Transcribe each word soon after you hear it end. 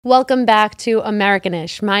Welcome back to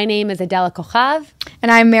Americanish. My name is Adela Kochav. And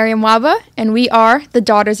I'm Mariam Adela, and we are the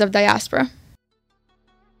Daughters of Diaspora.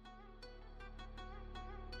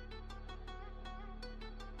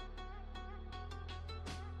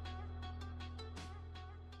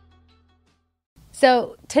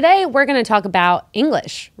 So today we're going to talk about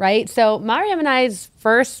English, right? So Mariam and I's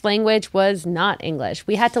first language was not English.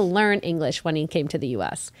 We had to learn English when he came to the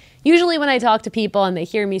U.S. Usually when I talk to people and they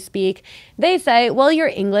hear me speak, they say, well, your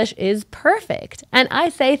English is perfect. And I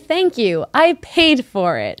say, thank you. I paid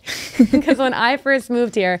for it. Because when I first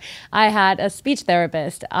moved here, I had a speech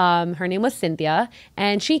therapist. Her name was Cynthia,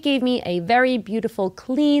 and she gave me a very beautiful,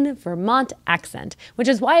 clean Vermont accent, which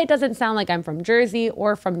is why it doesn't sound like I'm from Jersey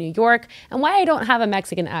or from New York, and why I don't have a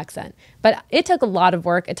Mexican accent. But it took a lot of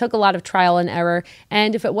work. It took a lot of trial and error.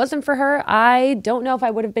 And if it wasn't for her, I don't know if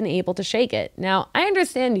I would have been able to shake it. Now, I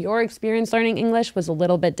understand your experience learning English was a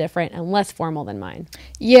little bit different and less formal than mine.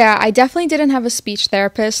 Yeah, I definitely didn't have a speech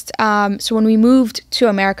therapist. So when we moved to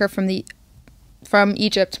America from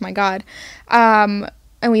Egypt, my God, and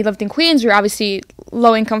we lived in Queens, we were obviously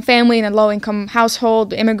low-income family in a low-income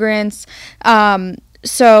household, immigrants.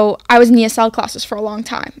 So I was in ESL classes for a long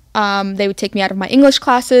time. They would take me out of my English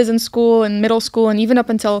classes in school and middle school and even up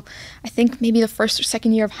until I think maybe the first or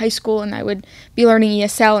second year of high school, and I would be learning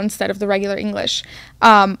ESL instead of the regular English.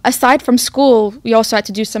 Aside from school, we also had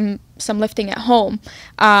to do some lifting at home.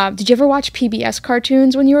 Did you ever watch PBS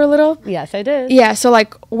cartoons when you were little? Yes, I did. Yeah, so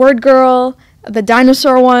like Word Girl, the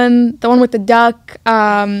dinosaur one, the one with the duck,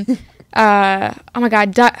 oh my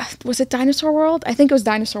God, was it Dinosaur World? I think it was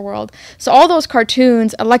Dinosaur World. So all those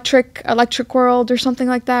cartoons, Electric World or something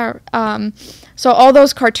like that. So all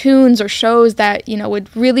those cartoons or shows that,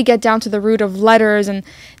 would really get down to the root of letters, and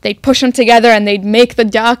they'd push them together and they'd make the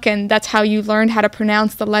duck, and that's how you learned how to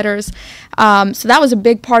pronounce the letters. So that was a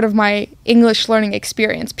big part of my English learning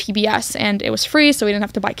experience, PBS, and it was free, so we didn't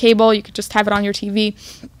have to buy cable. You could just have it on your TV.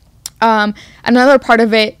 Another part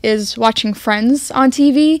of it is watching Friends on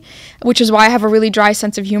TV, which is why I have a really dry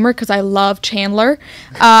sense of humor, because I love Chandler.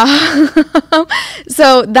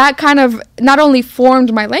 So that kind of not only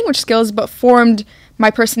formed my language skills, but formed my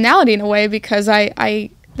personality in a way, because I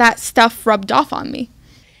that stuff rubbed off on me.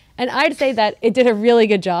 And I'd say that it did a really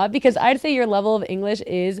good job, because I'd say your level of English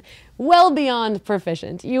is well beyond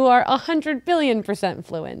proficient. You are 100 billion%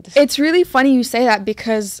 fluent. It's really funny you say that,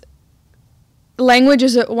 because language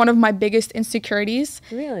is one of my biggest insecurities.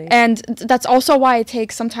 Really? And that's also why I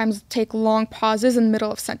sometimes take long pauses in the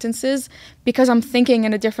middle of sentences, because I'm thinking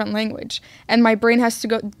in a different language. And my brain has to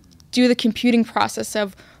go do the computing process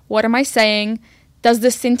of, what am I saying? Does the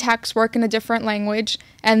syntax work in a different language?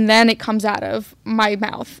 And then it comes out of my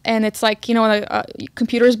mouth. And it's like, when a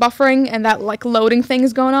computer's buffering and that like loading thing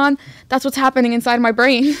is going on, that's what's happening inside my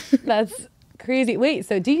brain. That's crazy. Wait,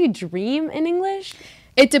 so do you dream in English?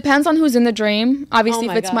 It depends on who's in the dream. Obviously,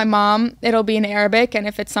 if it's God. my mom, it'll be in Arabic. And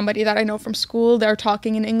if it's somebody that I know from school, they're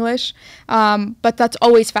talking in English. But that's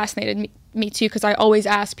always fascinated me too, because I always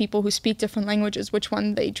ask people who speak different languages which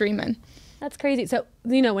one they dream in. That's crazy. So,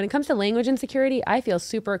 when it comes to language insecurity, I feel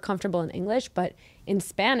super comfortable in English. But in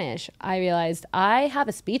Spanish, I realized I have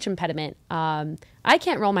a speech impediment. I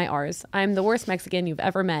can't roll my R's. I'm the worst Mexican you've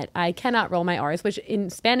ever met. I cannot roll my R's, which in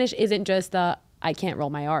Spanish isn't just I can't roll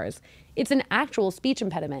my R's. It's an actual speech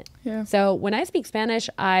impediment. Yeah. So when I speak Spanish,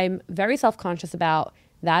 I'm very self-conscious about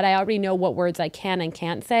that. I already know what words I can and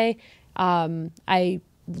can't say. I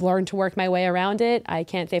learned to work my way around it. I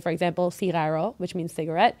can't say, for example, cigarro, which means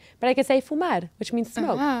cigarette, but I can say fumar, which means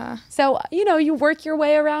smoke. So, you work your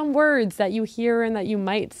way around words that you hear and that you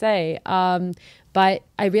might say. But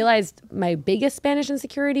I realized my biggest Spanish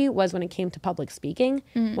insecurity was when it came to public speaking.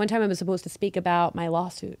 One time I was supposed to speak about my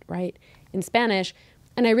lawsuit, right, in Spanish.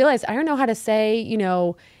 And I realized I don't know how to say,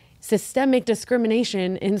 systemic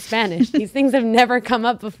discrimination in Spanish. These things have never come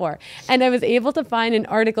up before. And I was able to find an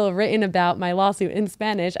article written about my lawsuit in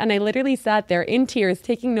Spanish. And I literally sat there in tears,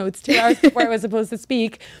 taking notes 2 hours before I was supposed to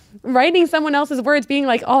speak, writing someone else's words, being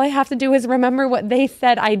like, all I have to do is remember what they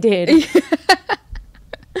said I did.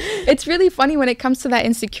 It's really funny when it comes to that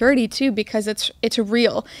insecurity too, because it's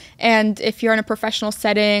real. And if you're in a professional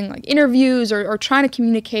setting, like interviews or trying to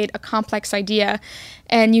communicate a complex idea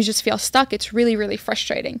and you just feel stuck, it's really, really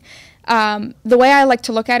frustrating. The way I like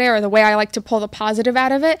to look at it, or the way I like to pull the positive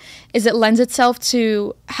out of it, is it lends itself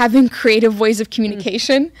to having creative ways of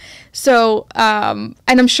communication. So, and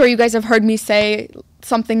I'm sure you guys have heard me say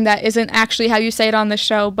something that isn't actually how you say it on the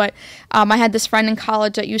show, but I had this friend in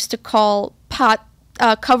college that used to call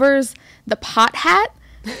covers the pot hat.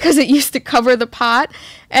 because it used to cover the pot.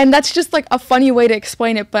 And that's just like a funny way to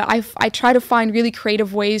explain it. But I try to find really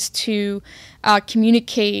creative ways to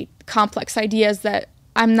communicate complex ideas that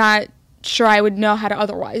I'm not sure I would know how to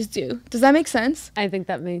otherwise do. Does that make sense? I think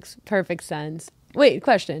that makes perfect sense. Wait,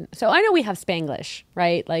 question. So I know we have Spanglish,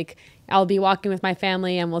 right? Like I'll be walking with my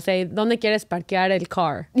family and we'll say, ¿Dónde quieres parquear el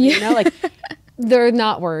car? You know, like they're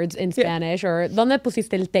not words in Spanish. Or ¿Dónde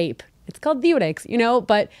pusiste el tape? It's called diurex, you know,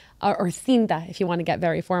 but, or cinta if you want to get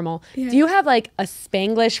very formal. Yeah. Do you have like a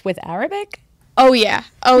Spanglish with Arabic? Oh, yeah.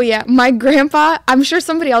 My grandpa, I'm sure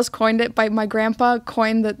somebody else coined it, but my grandpa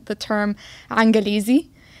coined the term Anglizi,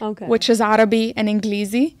 which is Arabi and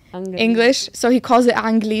Inglisi, English. So he calls it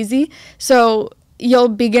Anglizi. So you'll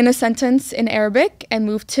begin a sentence in Arabic and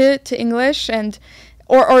move to English and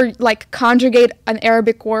or like conjugate an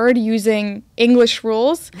Arabic word using English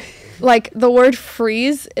rules. Like the word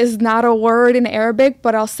freeze is not a word in Arabic,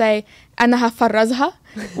 but I'll say anaha farrazha,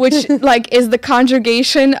 which like is the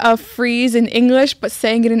conjugation of freeze in English, but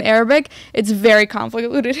saying it in Arabic. It's very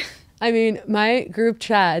convoluted. I mean, my group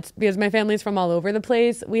chats, because my family's from all over the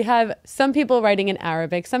place, we have some people writing in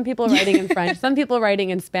Arabic, some people writing in French, some people writing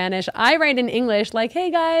in Spanish. I write in English like, hey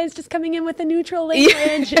guys, just coming in with a neutral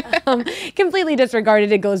language. Completely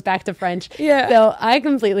disregarded, it goes back to French. Yeah. So I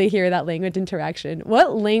completely hear that language interaction.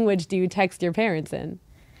 What language do you text your parents in?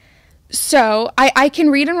 So I can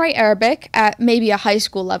read and write Arabic at maybe a high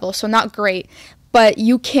school level, so not great. But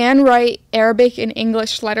you can write Arabic in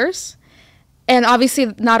English letters. And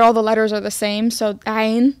obviously, not all the letters are the same. So,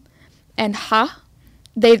 ain and ha,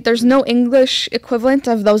 there's no English equivalent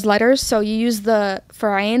of those letters. So, you use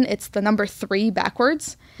for ain, it's the number 3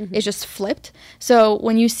 backwards. Mm-hmm. It's just flipped. So,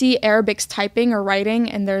 when you see Arabics typing or writing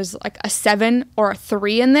and there's like a 7 or a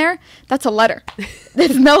 3 in there, that's a letter.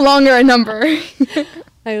 It's no longer a number.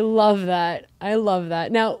 I love that.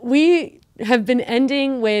 Now, we have been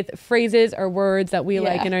ending with phrases or words that we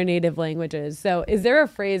like in our native languages. So is there a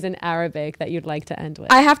phrase in Arabic that you'd like to end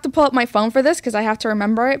with? I have to pull up my phone for this because I have to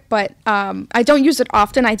remember it, but I don't use it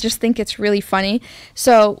often. I just think it's really funny.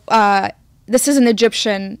 So this is an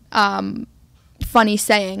Egyptian funny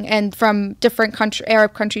saying, and from different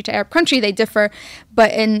Arab country to Arab country, they differ.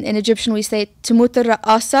 But in Egyptian, we say, Tumut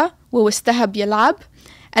ra'asa wa wastahab yalab.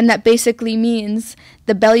 And that basically means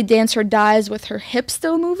the belly dancer dies with her hips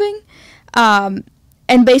still moving.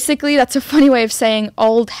 And basically that's a funny way of saying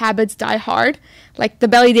old habits die hard. Like the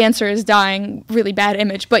belly dancer is dying, really bad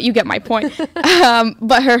image, but you get my point.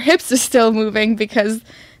 But her hips is still moving because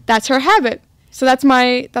that's her habit. So that's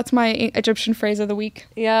my Egyptian phrase of the week.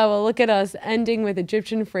 Yeah, well, look at us ending with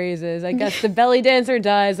Egyptian phrases. I guess the belly dancer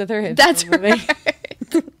dies with her hips that's moving.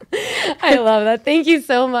 Right. I love that. Thank you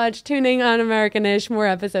so much. Tuning on Americanish. More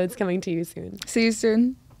episodes coming to you soon. See you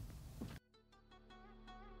soon.